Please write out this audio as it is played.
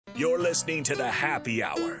You're listening to the Happy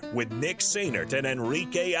Hour with Nick Sainert and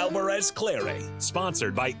Enrique Alvarez Clary,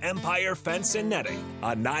 sponsored by Empire Fence and Netting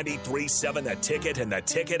on 93.7 The Ticket and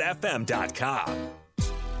theticketfm.com.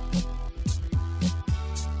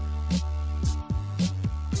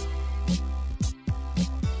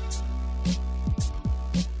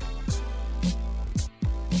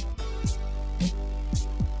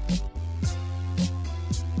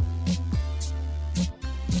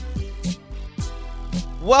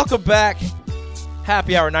 Welcome back.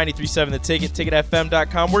 Happy Hour 93.7 The Ticket,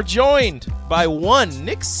 ticketfm.com. We're joined by one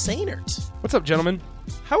Nick Sainert. What's up, gentlemen?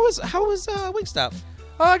 How was Wingstop?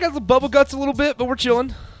 I got the bubble guts a little bit, but we're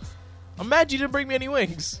chilling. I'm mad you didn't bring me any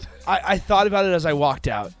wings. I thought about it as I walked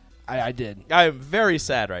out. I did. I am very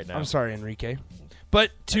sad right now. I'm sorry, Enrique.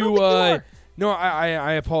 But I don't think you are. no,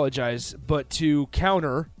 I apologize. But to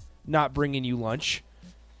counter not bringing you lunch,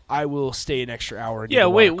 I will stay an extra hour. And Yeah,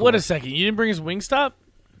 wait, what a second. You didn't bring us Wingstop?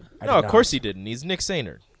 No, of course he didn't. He's Nick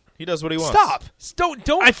Sainert. He does what he wants. Stop!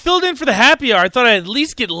 Don't. I filled in for the happy hour. I thought I'd at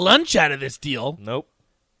least get lunch out of this deal. Nope.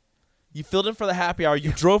 You filled in for the happy hour.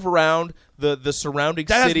 You drove around the surrounding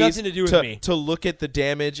That has cities nothing to do with me. to look at the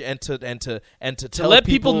damage and to tell let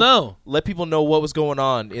people know. Let people know what was going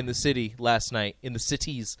on in the city last night, in the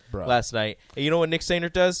cities Bro. last night. And you know what Nick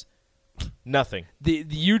Sainert does? Nothing. The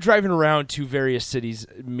you driving around to various cities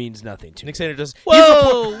means nothing to me. Nick Sainert does.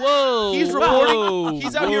 Whoa. He's reporting.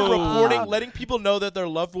 He's out here reporting, letting people know that their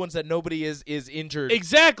loved ones, that nobody is injured.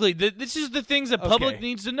 Exactly. This is the things that public Okay.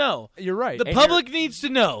 needs to know. You're right. The And public needs to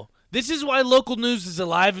know. This is why local news is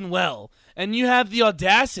alive and well. And you have the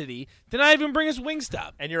audacity to not even bring us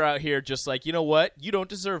Wingstop. And you're out here just like, you know what? You don't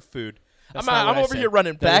deserve food. That's I'm not what I over said. here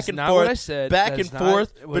running That back is and not forth, what I said. back That and is not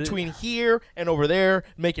forth what it- between here and over there,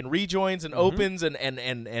 making rejoins and opens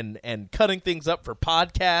and cutting things up for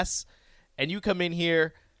podcasts. And you come in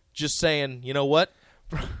here just saying, you know what?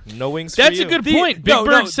 No wings for That's you. a good point. Big no,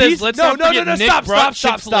 Bird no, says, these- let's no, not no, forget no, no, Nick stop, brought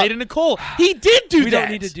stop, Chick-fil-A stop. to Nicole. He did do we that.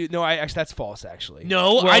 don't need to do. No, actually, that's false. Actually,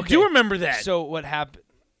 No, Well, I okay. do remember that. So what happened?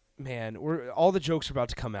 Man, all the jokes are about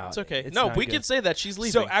to come out. It's okay. It's No, not we good. can say that. She's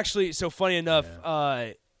leaving. So actually, funny enough,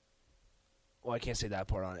 well, I can't say that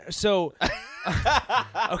part on it. So,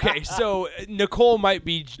 okay, so Nicole might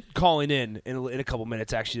be calling in a couple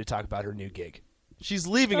minutes actually to talk about her new gig. She's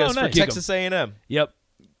leaving Oh, us for nice. Texas A&M. Yep.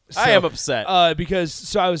 I am upset.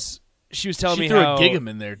 Because she was telling she me threw how a gig 'em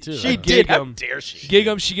in there, too. She a did. How Gig'em. dare she?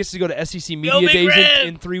 Gig'em, she gets to go to SEC Media Big Days Red!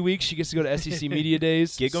 in 3 weeks. She gets to go to SEC Media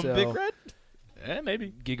Days. Gig'em so, Big Red?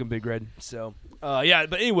 Maybe. Gig'em Big Red. So, yeah.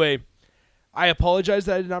 But anyway, I apologize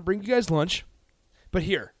that I did not bring you guys lunch. But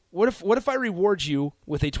here, what if I reward you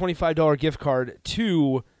with a $25 gift card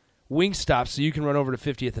to Wingstop so you can run over to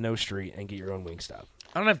 50th and O Street and get your own Wingstop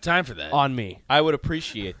I don't have time for that. on me? I would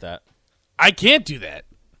appreciate that. I can't do that.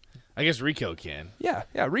 I guess Rico can. Yeah.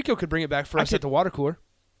 Rico could bring it back for us at the water cooler.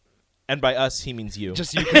 And by us, he means you.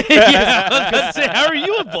 Just you, Yeah, I was gonna say, how are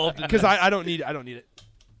you involved in because this? I don't need it.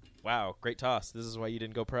 Wow, great toss. This is why you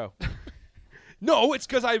didn't go pro. No, it's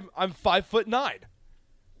because I'm 5'9",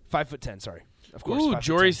 5'10". Sorry, of course. Ooh, 5'10".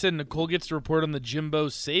 Jory said Nicole gets to report on the Jimbo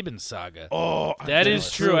Saban saga. Oh, that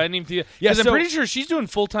is true. I didn't even think. Yeah, I'm so- pretty sure she's doing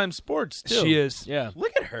full-time sports too. She is. Yeah.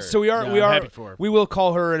 Look at her. So we are. Yeah, we I'm are. happy for her. We will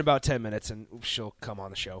call her in about 10 minutes, and she'll come on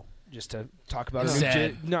the show just to talk about her new Sad.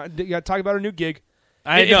 gig. No, you got to talk about her new gig.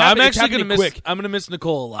 I It know. I'm happened- it's actually gonna happening miss. quick. I'm gonna miss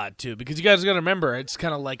Nicole a lot too because you guys got to remember it's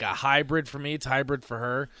kind of like a hybrid for me. It's hybrid for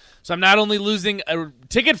her. So I'm not only losing a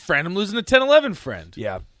ticket friend, I'm losing a 10-11 friend.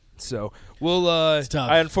 Yeah. So we'll. It's tough.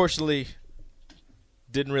 I unfortunately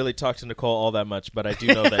didn't really talk to Nicole all that much, but I do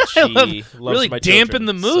know that she loves really my dampen children,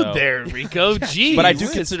 the mood so- there, Rico. Jeez. But I do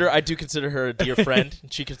consider her a dear friend.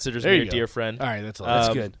 She considers There me you a go. dear friend. All right, that's all.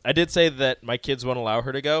 That's good. I did say that my kids won't allow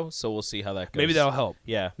her to go, so we'll see how that goes. maybe that'll help.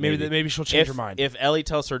 Yeah, Maybe she'll change if, her mind. If Ellie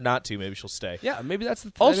tells her not to, maybe she'll stay. Yeah. Maybe that's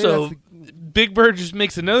the. Also, Big Bird just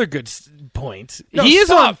makes another good point. No, he is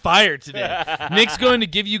stop. on fire today. Nick's going to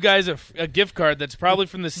give you guys a gift card that's probably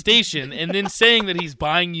from the station, and then saying that he's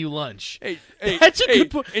buying you lunch. hey, That's a hey,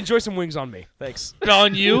 good point. Enjoy some wings on me. Thanks.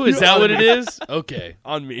 On you? Is that what it is? Okay.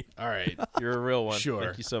 On me. All right. You're a real one. Sure.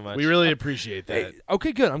 Thank you so much. We really appreciate that. Hey,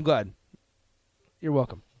 okay, good. I'm glad. You're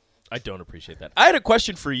welcome. I don't appreciate that. I had a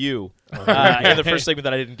question for you in the first segment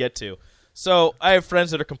that I didn't get to. So I have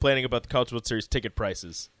friends that are complaining about the College World Series ticket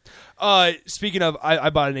prices. Speaking of, I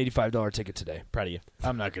bought an $85 ticket today. Proud of you.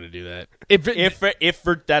 I'm not going to do that.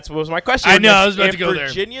 If that's what was my question. I know, I was about If to go there.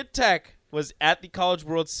 Virginia Tech was at the College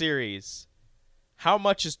World Series, how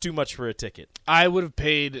much is too much for a ticket? I would have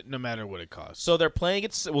paid no matter what it cost. So they're playing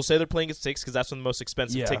it. We'll say they're playing at 6 because that's when the most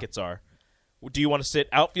expensive Yeah. tickets are. Do you want to sit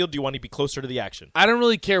outfield? Do you want to be closer to the action? I don't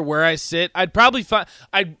really care where I sit. I'd probably find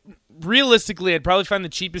the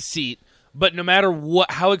cheapest seat. But no matter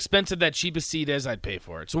how expensive that cheapest seat is, I'd pay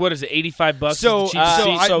for it. So what is it? $85 So, is the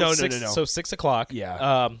cheapest seat? no. So 6 o'clock.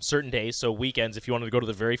 Yeah. Certain days. So weekends, if you wanted to go to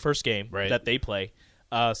the very first game Right. that they play,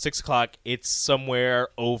 6 o'clock. It's somewhere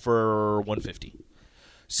over $150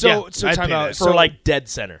 So I'd time pay out. that. for like dead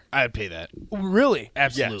center. I'd pay that. Really?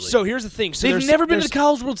 Absolutely. So here's the thing. So They've never been to the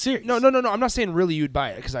College World Series. No. I'm not saying really you'd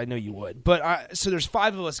buy it because I know you would. But so there's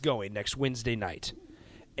 5 of us going next Wednesday night,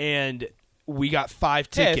 and we got 5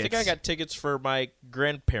 Hey, tickets. I think I got tickets for my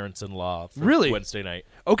grandparents-in-law for Really? Wednesday night.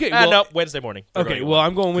 Okay. No, Wednesday morning. They're Okay. going Well,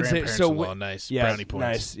 I'm going Wednesday. So Grandparents-in-law, nice. yeah, Brownie points.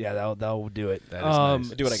 nice. Yeah, that'll do it. That is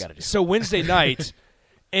nice. do what I gotta do. So Wednesday night,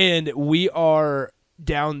 and we are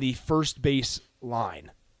down the first base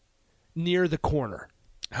line near the corner.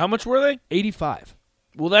 How much were they? 85.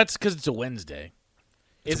 Well, that's because it's a Wednesday.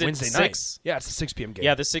 Is it Wednesday 6? night? Yeah, it's a 6 p.m. game.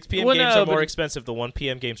 Yeah, the 6 p.m. Well, games no, are more but- expensive. The 1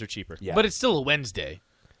 p.m. games are cheaper. Yeah. But it's still a Wednesday.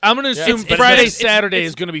 I'm going to Yeah, assume it's- Friday, it's- Saturday it's-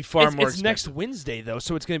 is going to be far more It's expensive. next Wednesday though,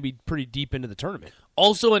 so it's going to be pretty deep into the tournament.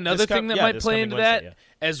 Also, another This thing that yeah, might this play coming into Wednesday,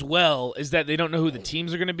 that as well is that they don't know who the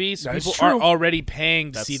teams are going to be, so That is people true. are already paying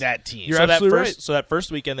to That's- see that team. You're so that absolutely first, right. So that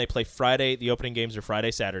first weekend they play Friday. The opening games are Friday,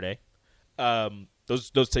 Saturday.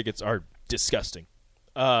 Those tickets are disgusting.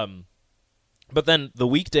 But then the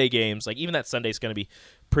weekday games, like even that Sunday, is going to be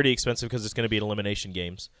pretty expensive because it's going to be elimination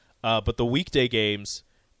games. But the weekday games,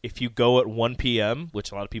 if you go at 1 p.m.,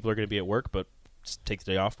 which a lot of people are going to be at work, but just take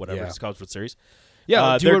the day off, whatever. Yeah. It's College World Series.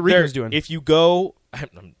 Yeah, do they're- what Rico's they're- doing. If you go,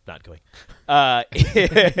 I'm not going.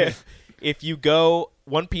 If you go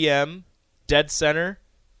 1 p.m. dead center,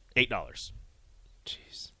 $8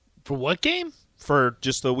 For what game? for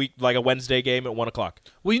just the week, like a Wednesday game at 1 o'clock.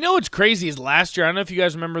 Well, you know what's crazy is last year, I don't know if you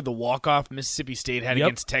guys remember the walk-off Mississippi State had Yep.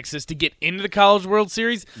 against Texas to get into the College World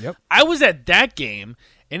Series. Yep. I was at that game,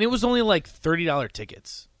 and it was only like $30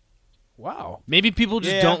 tickets. Wow. Maybe people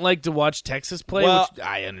just Yeah. don't like to watch Texas play, Well, which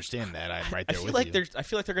I understand that. I'm right I there feel with like you. I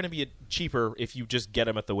feel like they're going to be cheaper if you just get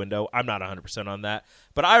them at the window. I'm not 100% on that,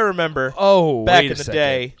 but I remember Oh, back wait in a the second.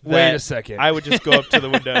 day. Wait that a second. I would just go up to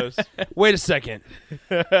the windows. Wait a second.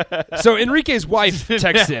 So Enrique's wife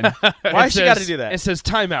texts in. Why and she gotta says- do that? And says,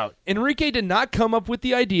 timeout. Enrique did not come up with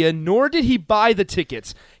the idea, nor did he buy the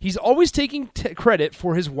tickets. He's always taking credit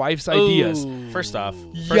for his wife's ideas. First off,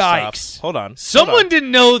 Yikes. hold on. Someone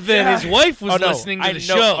didn't know that his wife was Oh, no. listening to I the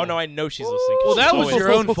know, show. Oh no, I know she's listening. Well, that was Always.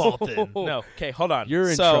 your own fault then. No, okay, hold on. You're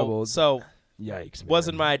in so, trouble. So Yikes. Man.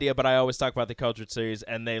 wasn't my idea, but I always talk about the College World Series,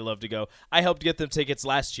 and they love to go. I helped get them tickets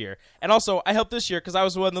last year, and also I helped this year because I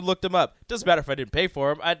was the one that looked them up. Doesn't matter if I didn't pay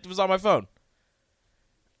for them; it was on my phone.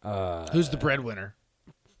 Who's the breadwinner?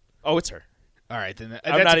 Oh, it's her. All right, then. I'm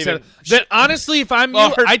That's not acceptable. even- Then honestly, if I'm you,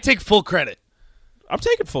 Well, her- I'd take full credit. I'm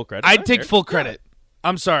taking full credit. I'd I take care. full credit.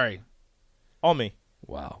 I'm sorry. All me.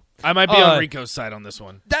 Wow. I might be on Rico's side on this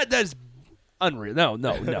one. That's unreal. No.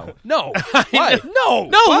 Why? No.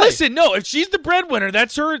 No, Why? listen. No, if she's the breadwinner,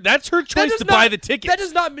 that's her choice does to not- buy the ticket. That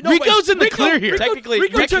does not. No, Rico's wait, in the clear here. Technically-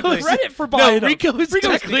 Rico took technically- credit for buying them. Rico is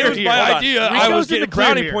Rico's technically was here. my Hold on. idea. I Rico's was in the getting clear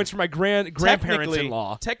brownie here. points for my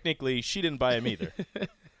grandparents-in-law. Technically, she didn't buy them either.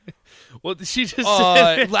 Well, she just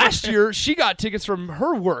said. Last year, she got tickets from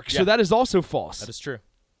her work, so Yeah. that is also false. That is true.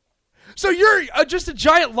 So you're just a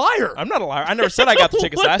giant liar. I'm not a liar. I never said I got the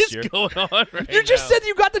tickets What last is year. going on right You just now? said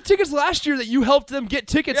you got the tickets last year, that you helped them get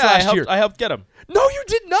tickets Yeah, last year. I helped get them. No, you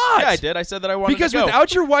did not. Yeah, I did. I said that I wanted Because to go.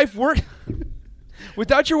 without your wife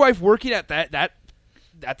without your wife working at that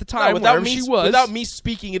at the time, without wherever me, she was, without me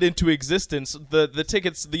speaking it into existence, the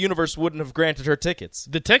tickets, the universe wouldn't have granted her tickets.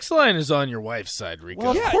 The text line is on your wife's side, Rico.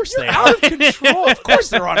 Well, yeah, of course you're they out are. of control. Of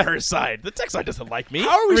course they're on her side. The text line doesn't like me. How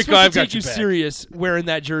are we Rico, supposed I've to got take you you back. serious wearing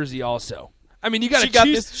that jersey? Also, I mean, you got She got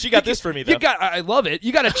this- she got this for me, though. You got, I love it.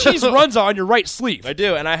 You got a cheese runs on your right sleeve. I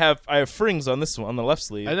do, and I have frings on this one on the left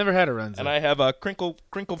sleeve, I never had a Runza. and I have crinkle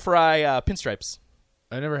fry pinstripes.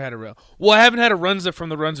 I never had a Runza. Well, I haven't had a Runza from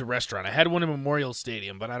the Runza restaurant. I had one in Memorial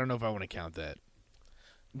Stadium, but I don't know if I want to count that.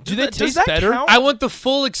 Do they Does taste that better? count? I want the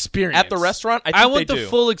full experience. At the restaurant? I think I want they the do.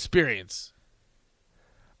 full experience.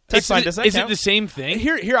 Text line, does that Is it count? the same thing?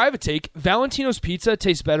 Here, I have a take. Valentino's pizza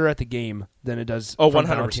tastes better at the game than it does. Oh, from 100%.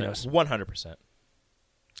 Valentino's. 100%.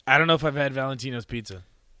 I don't know if I've had Valentino's pizza.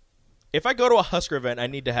 If I go to a Husker event, I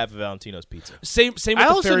need to have a Valentino's pizza. Same with I the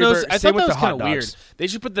also Fairy know. Burger, I same thought with that the was hot kind of weird. dogs. They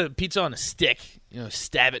should put the pizza on a stick.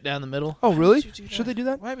 Stab it down the middle. Oh, really? Should they do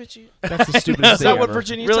that? Why would you? That's the stupidest Is thing that what ever.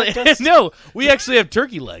 Virginia Really? Tech does? No, we actually have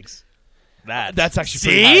turkey legs. That's actually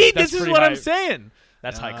pretty See, high. That's this is pretty what high. I'm saying.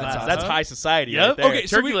 That's high That's class. awesome. That's high society. Yep. Right there. Okay,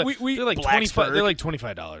 so Turkey we they're like Blacksburg. $25. They're like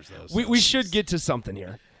 $25 though. We should get to something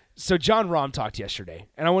here. So John Rahm talked yesterday,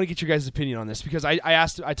 and I want to get your guys' opinion on this because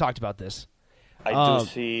I talked about this. I do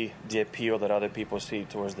see the appeal that other people see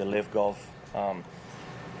towards the live golf.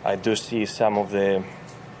 I do see some of the,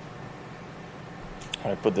 how do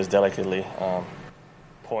I put this delicately,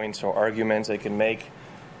 points or arguments they can make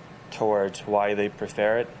towards why they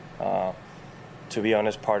prefer it. To be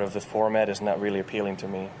honest, part of the format is not really appealing to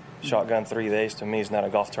me. Shotgun 3 days to me is not a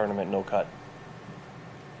golf tournament, no cut.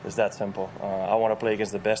 It's that simple. I want to play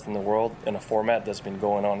against the best in the world in a format that's been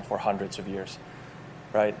going on for hundreds of years,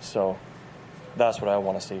 right? So that's what I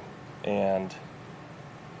want to see. And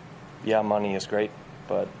yeah, money is great,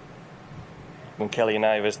 but when Kelly and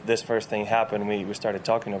I, this first thing happened, we started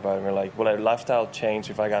talking about it. We're like, will our lifestyle change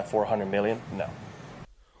if I got $400 million? No.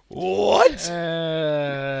 What?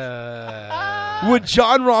 Would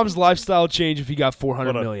John Rahm's lifestyle change if he got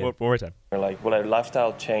 $400 million? One more time. We're like, will our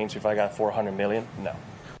lifestyle change if I got $400 million? No.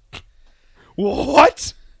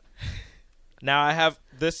 What? Now I have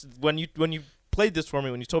this. When you played this for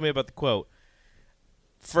me, when you told me about the quote,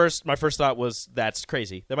 my first thought was that's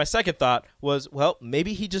crazy. Then my second thought was, well,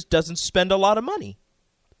 maybe he just doesn't spend a lot of money.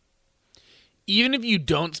 Even if you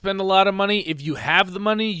don't spend a lot of money, if you have the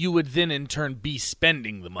money, you would then in turn be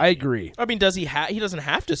spending the money. I agree. I mean, does he? He doesn't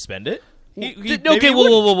have to spend it. Okay,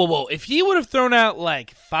 whoa. If he would have thrown out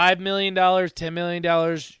like $5 million, $10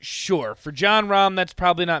 million, sure. For John Rahm, that's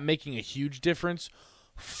probably not making a huge difference.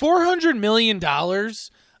 $400 million,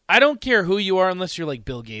 I don't care who you are unless you're like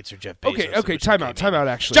Bill Gates or Jeff Bezos. Okay, time out,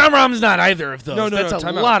 actually. John Rahm's not either of those. No, that's a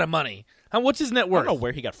time out. lot of money. What's his net I worth? don't know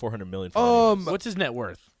where he got $400 million from. What's his net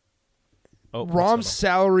worth? Rahm's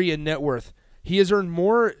salary and net worth. He has earned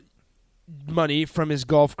more money from his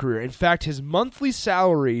golf career. In fact, his monthly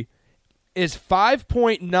salary is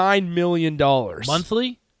 $5.9 million.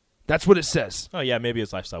 Monthly? That's what it says. Oh, yeah, maybe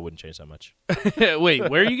his lifestyle wouldn't change that much. Wait,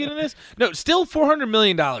 where are you getting this? No, still $400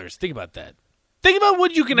 million. Think about that. Think about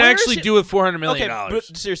what you can actually do with $400 million. Okay,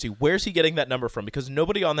 but seriously, where's he getting that number from? Because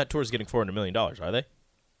nobody on that tour is getting $400 million, are they?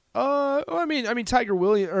 I mean, Tiger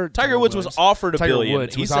Woods was offered $1 billion.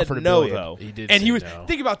 He said no, though. He did And say he was no.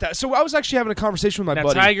 think about that. So I was actually having a conversation with my Now,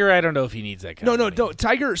 buddy. Tiger, I don't know if he needs that kind of money. No.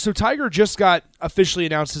 Tiger just got officially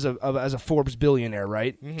announced as a Forbes billionaire,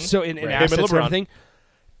 right? Mm-hmm. So in Him and assets and LeBron. everything,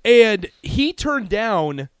 and he turned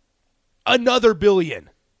down another $1 billion.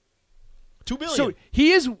 $2 billion. So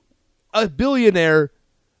he is a billionaire,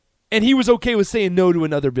 and he was okay with saying no to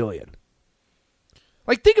another $1 billion.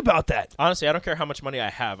 Like, think about that. Honestly, I don't care how much money I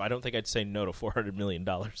have. I don't think I'd say no to $400 million.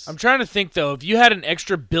 I'm trying to think, though. If you had an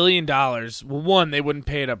extra $1 billion, well, one, they wouldn't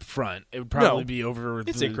pay it up front. It would probably be over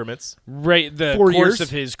It's the increments. Right, the 4 course years? of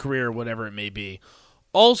his career, or whatever it may be.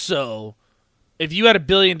 Also, if you had $1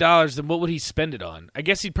 billion, then what would he spend it on? I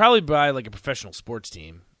guess he'd probably buy like a professional sports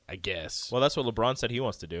team. I guess. Well, that's what LeBron said he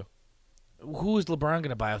wants to do. Who is LeBron going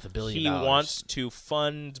to buy with $1 billion? He wants to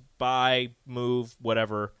fund, buy, move,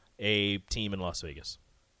 whatever, a team in Las Vegas.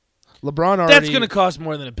 LeBron already. That's going to cost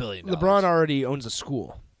more than $1 billion. LeBron already owns a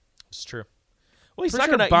school. It's true. Well, he's Pretty not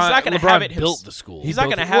sure going to LeBron have it. built the school. He's not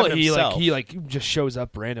going to have it himself. He just shows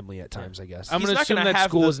up randomly at times, I guess. I'm He's going to not assume gonna that have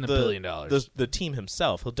school the- isn't $1 billion. The team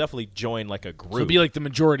himself. He'll definitely join like a group. So be like the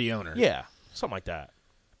majority owner. yeah, something like that.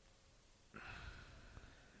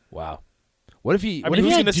 Wow. What if he? I What mean,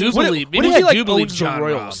 if who's he? gonna sue- What maybe if I he like do believe owns the John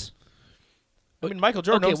Royals? I mean, Michael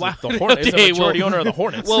Jordan Okay, owns wow. the Hornets. He's Okay, the majority whoa. owner of the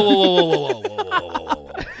Hornets. Whoa.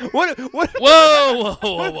 What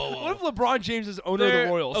Whoa. if LeBron James is owner of the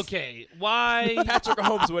Royals? Okay, why? Patrick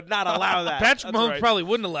Mahomes would not allow that. Patrick That's Mahomes right. probably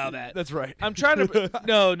wouldn't allow that. That's right. I'm trying to.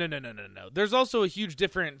 No. There's also a huge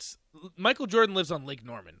difference. Michael Jordan lives on Lake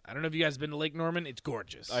Norman. I don't know if you guys have been to Lake Norman. It's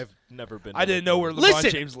gorgeous. I've never been. I didn't know where LeBron Listen,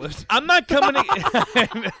 James lived. I'm not coming.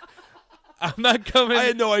 I'm not coming. I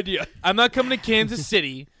had no idea. I'm not coming to Kansas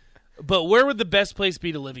City. But where would the best place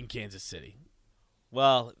be to live in Kansas City?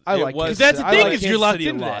 Well, I it like was. Because that's the I thing like is you're Kansas locked City a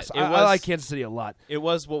into lot. that. I like Kansas City a lot. It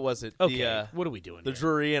was. What was it? Okay, what are we doing? The here?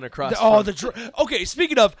 Drury Inn across. Okay,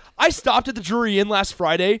 speaking of, I stopped at the Drury Inn last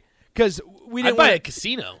Friday because we I'd didn't buy wanna- a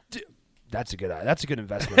casino. That's a good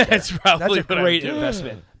investment. there. That's probably That's a what I great would do.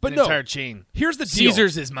 investment. An But no, entire chain. here's the deal.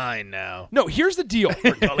 Caesars is mine now. No, here's the deal.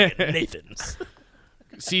 Nathan's.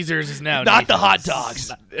 Caesars is now Not the hot Nathan's.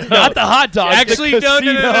 dogs. Not the hot dogs. Actually, the no.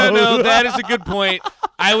 casino. That is a good point.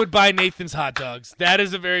 I would buy Nathan's hot dogs. That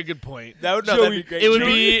is a very good point. That'd be great. It would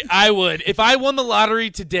be. I would. If I won the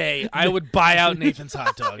lottery today, I would buy out Nathan's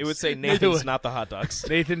hot dogs. It would say Nathan's, not the hot dogs.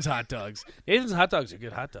 Nathan's hot dogs. Nathan's hot dogs are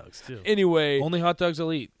good hot dogs too. Anyway, Only hot dogs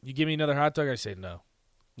I'll eat. You give me another hot dog, I say no.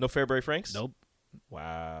 No Fairbury Franks. Nope.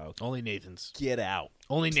 Wow. Only Nathan's. Get out.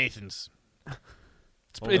 Only Nathan's.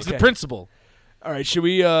 It's Okay. the principle. All right, should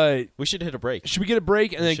we should hit a break. should we get a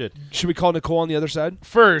break and We then should we call Nicole on the other side?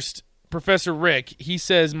 First, Professor Rick, he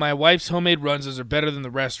says, my wife's homemade runzas are better than the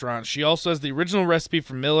restaurant. She also has the original recipe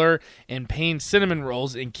from Miller and Payne cinnamon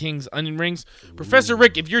rolls and King's onion rings. Professor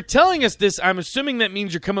Rick, if you're telling us this, I'm assuming that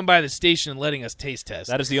means you're coming by the station and letting us taste test.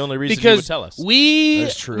 That is the only reason you because would tell us.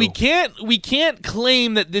 That's true. we can't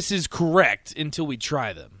claim that this is correct until we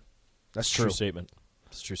try them. That's True statement.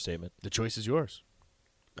 It's a true statement. The choice is yours.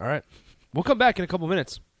 All right. We'll come back in a couple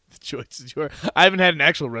minutes. The choice is yours. I haven't had an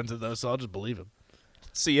actual runza though, so I'll just believe him.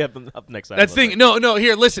 See you up next time. That's the thing. No,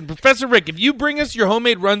 here, listen, Professor Rick, if you bring us your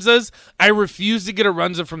homemade runzas, I refuse to get a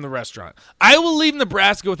runza from the restaurant. I will leave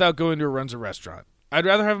Nebraska without going to a runza restaurant. I'd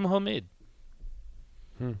rather have them homemade.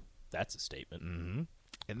 That's a statement. Mm-hmm.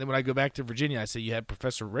 And then when I go back to Virginia, I say, you had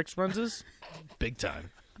Professor Rick's runzas? Big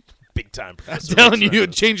time. Big time. I'm Professor telling Rick's you, Runzas.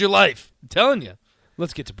 it'd change your life. I'm telling you.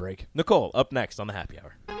 Let's get to break. Nicole, up next on the Happy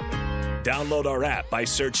Hour. Download our app by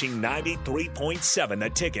searching 93.7 The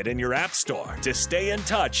Ticket in your app store to stay in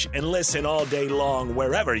touch and listen all day long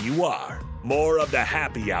wherever you are. More of the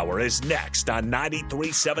Happy Hour is next on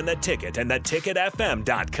 93.7 The Ticket and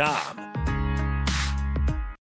theticketfm.com.